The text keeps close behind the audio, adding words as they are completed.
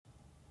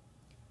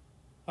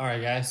All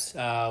right, guys.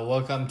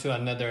 Welcome to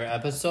another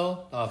episode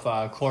of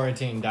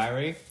Quarantine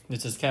Diary.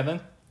 This is Kevin.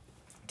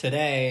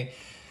 Today,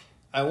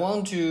 I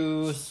want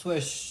to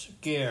switch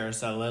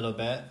gears a little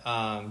bit,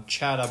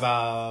 chat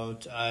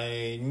about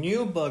a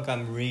new book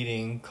I'm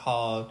reading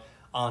called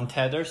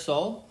Untethered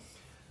Soul.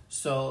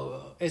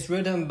 So it's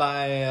written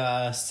by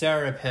a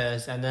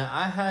therapist, and then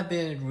I have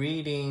been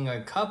reading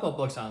a couple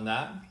books on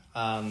that.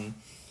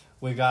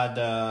 We got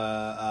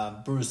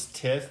the Bruce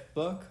Tiff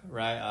book,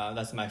 right?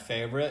 That's my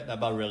favorite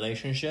about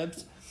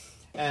relationships.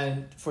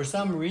 And for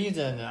some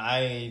reason,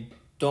 I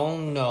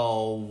don't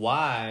know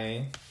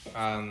why,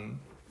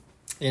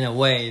 in a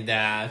way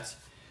that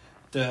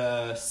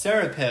the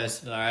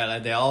therapist, right,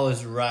 like they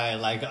always write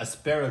like a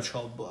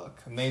spiritual book.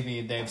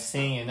 Maybe they've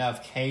seen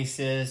enough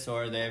cases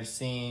or they've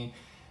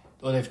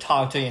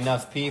talked to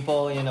enough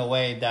people in a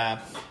way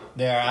that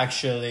they're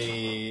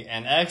actually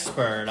an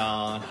expert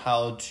on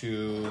how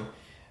to,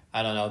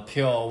 I don't know,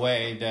 peel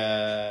away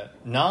the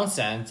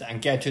nonsense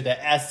and get to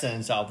the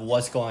essence of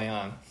what's going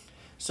on.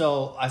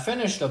 So I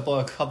finished the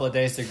book a couple of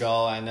days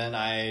ago, and then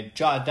I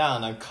jot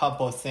down a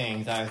couple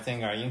things that I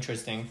think are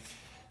interesting.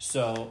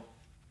 So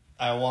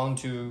I want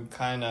to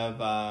kind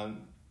of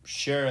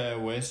share it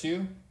with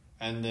you,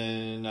 and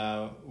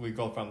then we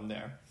go from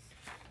there.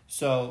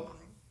 So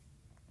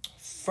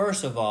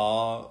first of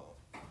all,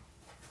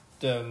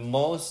 the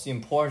most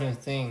important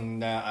thing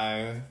that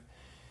I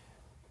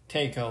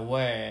take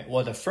away,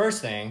 well, the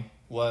first thing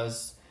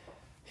was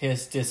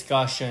his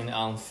discussion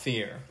on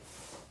fear.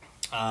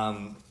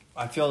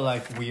 I feel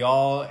like we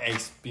all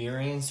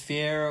experience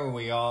fear.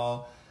 We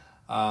all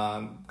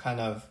kind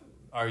of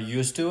are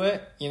used to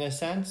it in a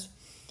sense.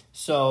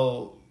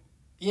 So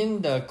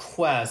in the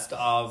quest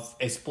of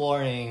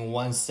exploring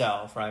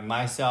oneself, right?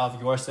 Myself,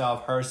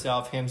 yourself,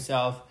 herself,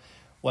 himself,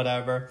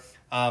 whatever,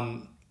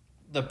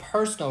 the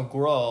personal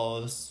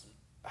growth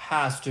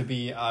has to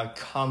be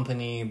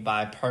accompanied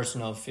by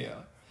personal fear.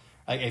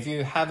 Like if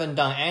you haven't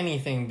done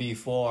anything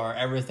before,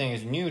 everything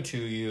is new to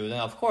you, then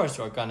of course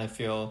you're gonna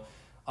feel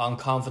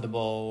uncomfortable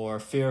or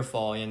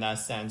fearful in that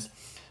sense.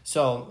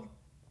 So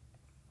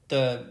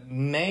the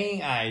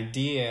main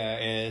idea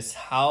is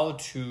how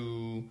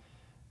to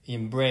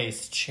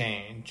embrace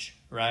change,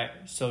 right?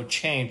 So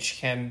change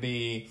can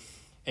be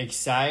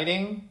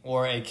exciting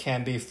or it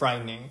can be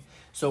frightening.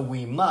 So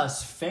we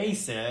must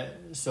face it,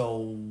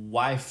 so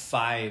why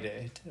fight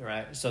it,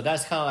 right? So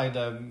that's kind of like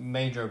the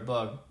major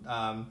book,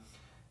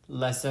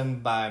 lesson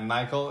by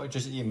Michael,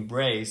 just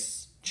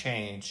embrace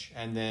change.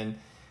 And then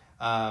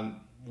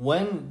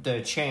when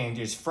the change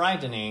is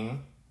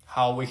frightening,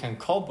 how we can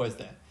cope with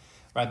it,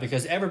 right?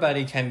 Because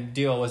everybody can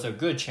deal with a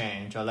good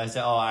change. Or let's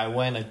say, oh, I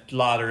win a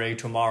lottery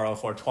tomorrow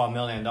for $12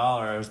 million,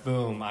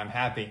 boom, I'm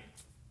happy,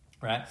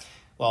 right?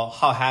 Well,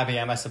 how happy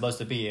am I supposed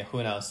to be?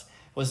 Who knows?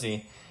 We'll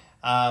see.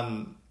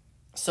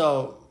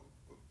 So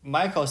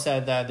Michael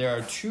said that there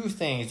are two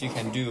things you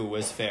can do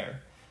with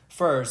fear.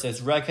 First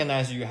is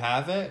recognize you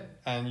have it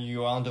and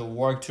you want to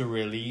work to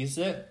release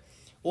it,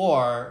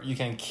 or you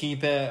can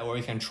keep it, or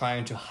you can try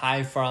to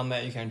hide from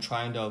it, you can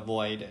try to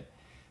avoid it.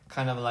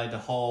 Kind of like the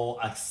whole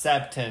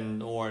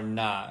acceptance or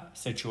not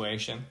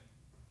situation.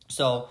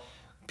 So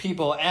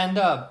people end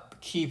up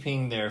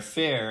keeping their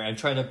fear and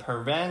try to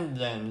prevent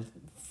them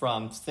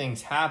from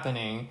things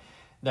happening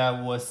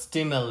that would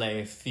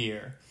stimulate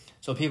fear.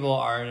 So people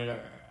are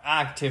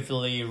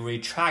actively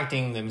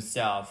retracting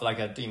themselves like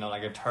a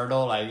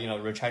turtle,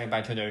 retracting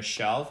back to their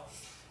shell.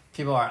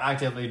 People are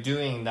actively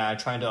doing that,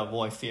 trying to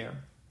avoid fear.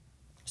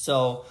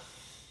 So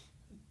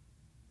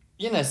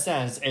in a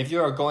sense, if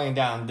you're going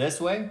down this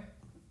way,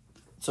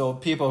 so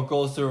people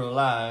go through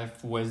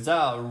life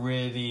without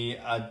really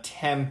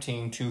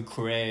attempting to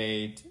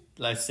create,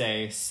 let's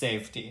say,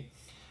 safety,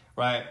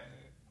 right?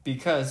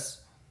 Because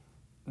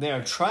they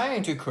are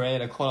trying to create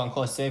a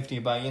quote-unquote safety,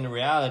 but in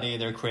reality,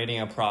 they're creating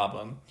a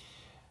problem.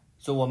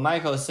 So what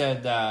Michael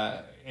said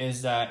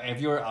is that if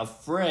you're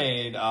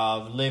afraid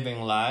of living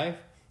life,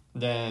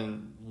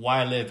 then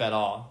why live at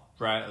all,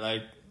 right?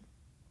 Like,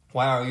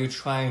 why are you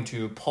trying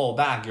to pull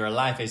back your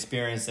life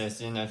experiences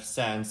in a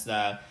sense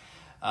that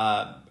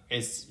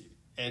it's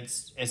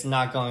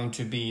not going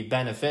to be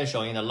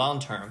beneficial in the long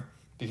term?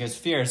 Because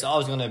fear is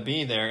always going to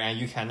be there, and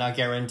you cannot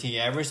guarantee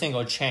every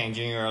single change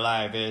in your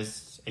life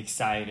is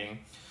exciting.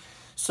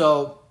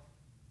 So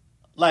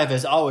life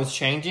is always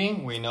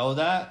changing, we know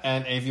that,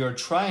 and if you're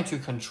trying to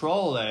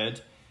control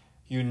it,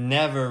 you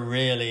never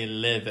really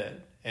live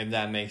it, if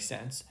that makes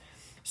sense.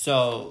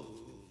 So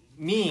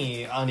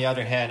me, on the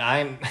other hand,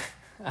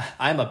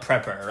 I'm a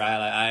prepper,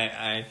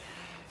 right?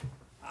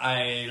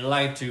 I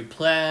like to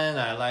plan,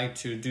 I like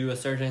to do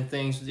certain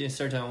things in a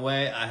certain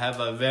way. I have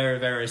a very,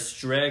 very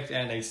strict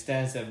and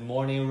extensive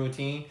morning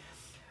routine.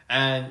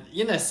 And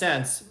in a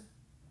sense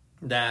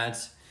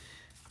that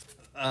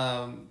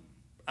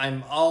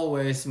I'm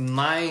always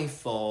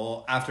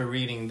mindful after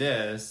reading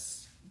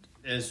this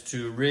is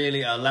to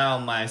really allow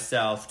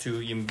myself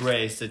to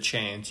embrace the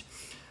change,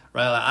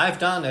 right? Like I've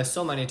done this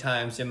so many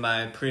times in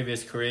my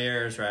previous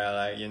careers,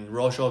 right? Like in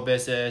roadshow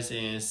business,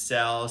 in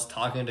sales,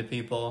 talking to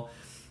people.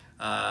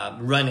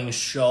 running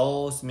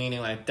shows, meaning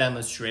like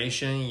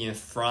demonstration in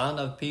front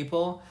of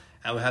people,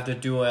 and we have to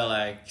do it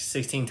like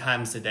 16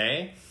 times a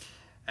day.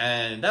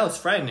 And that was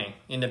frightening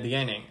in the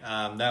beginning.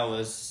 That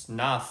was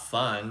not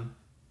fun.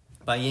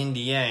 But in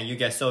the end, you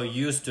get so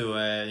used to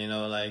it, you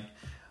know,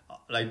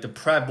 like the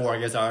prep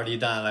work is already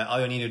done. Like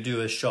all you need to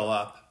do is show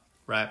up,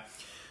 right?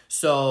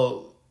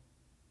 So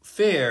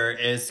fear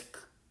is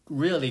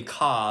really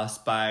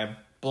caused by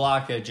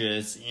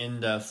blockages in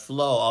the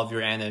flow of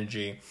your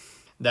energy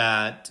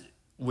that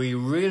we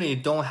really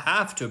don't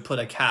have to put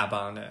a cap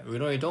on it. We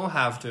really don't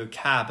have to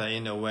cap it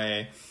in a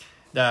way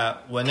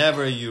that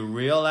whenever you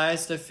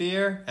realize the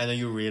fear and then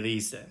you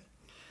release it.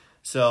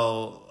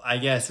 So I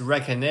guess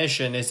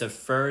recognition is the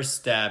first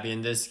step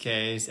in this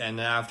case, and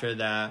then after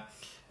that,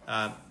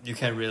 you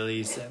can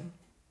release it.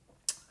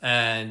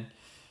 And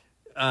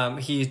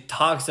he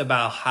talks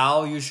about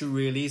how you should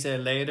release it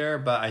later,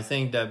 but I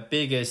think the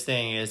biggest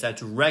thing is that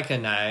to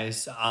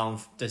recognize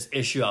this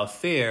issue of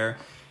fear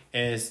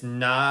is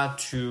not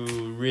to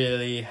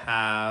really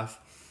have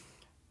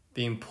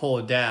being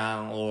pulled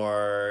down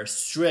or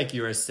restrict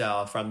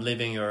yourself from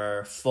living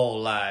your full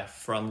life,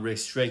 from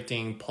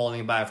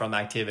pulling back from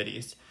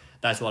activities.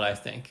 That's what I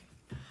think.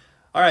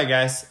 All right,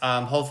 guys.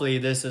 Hopefully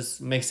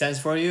this makes sense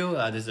for you.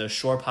 This is a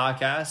short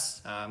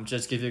podcast.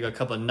 Just give you a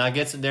couple of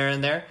nuggets there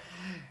and there.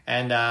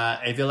 And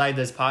if you like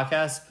this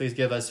podcast, please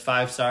give us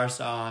 5 stars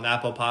on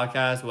Apple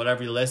Podcasts,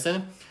 whatever you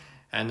listen.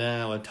 And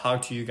then I will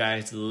talk to you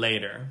guys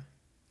later.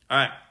 All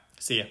right.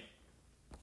 See ya.